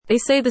They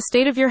say the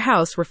state of your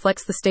house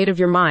reflects the state of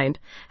your mind.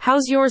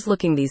 How's yours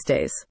looking these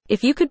days?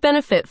 If you could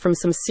benefit from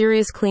some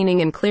serious cleaning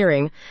and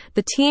clearing,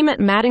 the team at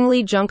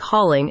Mattingly Junk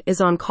Hauling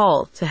is on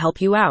call to help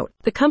you out.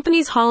 The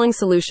company's hauling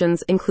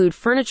solutions include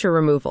furniture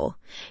removal,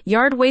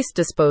 yard waste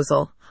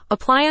disposal,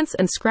 appliance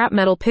and scrap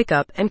metal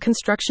pickup, and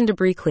construction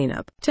debris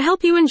cleanup. To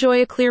help you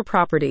enjoy a clear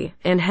property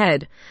and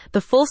head, the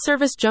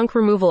full-service junk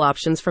removal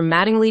options from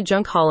Mattingly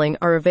Junk Hauling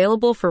are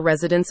available for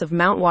residents of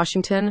Mount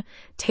Washington,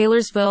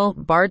 Taylorsville,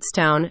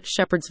 Bardstown,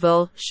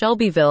 Shepherdsville,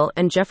 Shelbyville,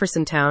 and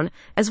Jeffersontown,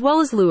 as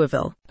well as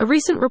Louisville. A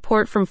recent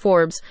report from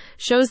Forbes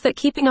shows that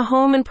keeping a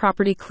home and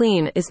property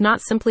clean is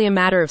not simply a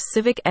matter of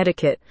civic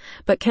etiquette,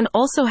 but can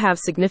also have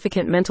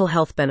significant mental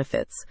health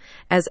benefits,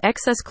 as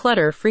excess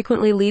clutter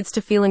frequently leads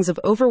to feelings of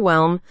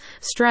overwhelm,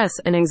 stress,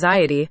 and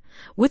anxiety.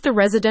 With the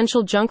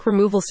residential junk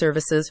removal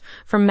services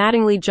from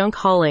Mattingly Junk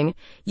Hauling,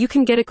 you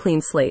can get a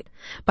clean slate.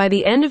 By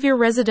the end of your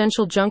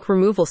residential junk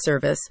removal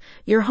service,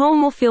 your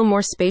home will feel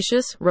more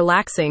spacious,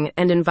 relaxing,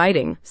 and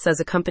inviting, says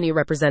a company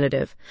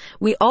representative.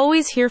 We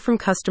always hear from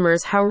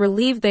customers how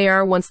relieved they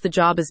are once the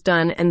job is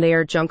done and they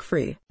are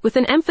junk-free. With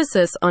an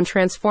emphasis on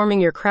transforming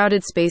your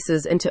crowded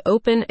spaces into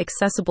open,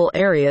 accessible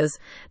areas,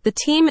 the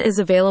team is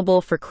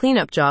available for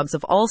cleanup jobs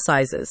of all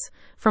sizes,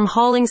 from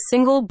hauling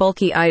single,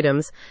 bulky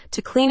items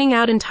to cleaning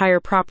out entire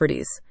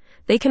properties.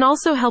 They can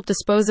also help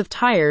dispose of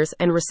tires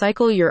and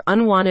recycle your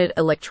unwanted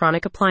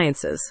electronic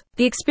appliances.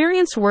 The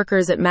experienced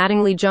workers at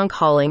Mattingly Junk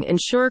Hauling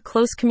ensure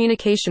close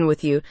communication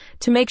with you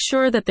to make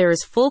sure that there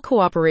is full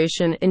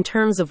cooperation in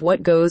terms of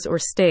what goes or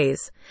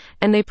stays,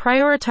 and they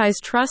prioritize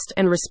trust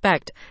and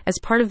respect as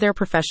part of their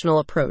professional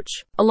approach.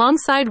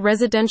 Alongside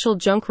residential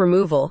junk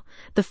removal,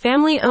 the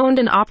family-owned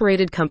and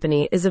operated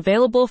company is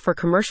available for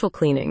commercial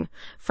cleaning,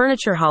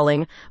 furniture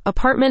hauling,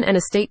 apartment and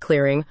estate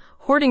clearing,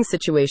 hoarding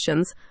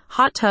situations,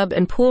 hot tub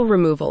and pool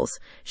removals,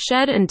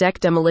 shed and deck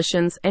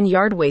demolitions, and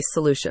yard waste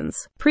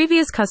solutions.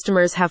 Previous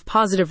customers have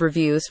positive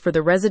reviews for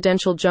the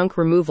residential junk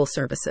removal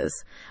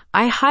services.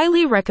 I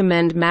highly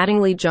recommend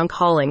Mattingly Junk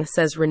Hauling,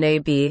 says Renee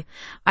B.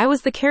 I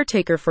was the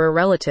caretaker for a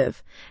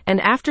relative,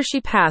 and after she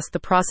passed, the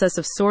process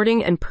of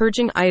sorting and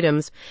purging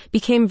items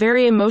became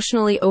very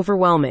emotionally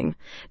overwhelming.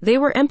 They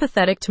were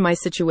empathetic to my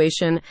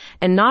situation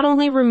and not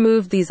only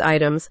removed these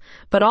items,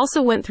 but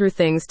also went through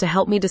things to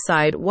help me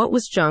decide what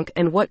was junk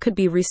and what could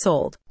be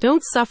resold.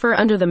 Don't suffer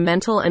under the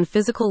mental and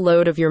physical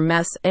load of your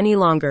mess any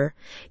longer.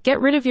 Get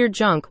rid of your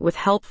junk with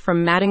help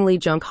from Mattingly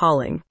Junk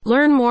Hauling.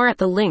 Learn more at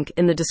the link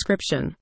in the description.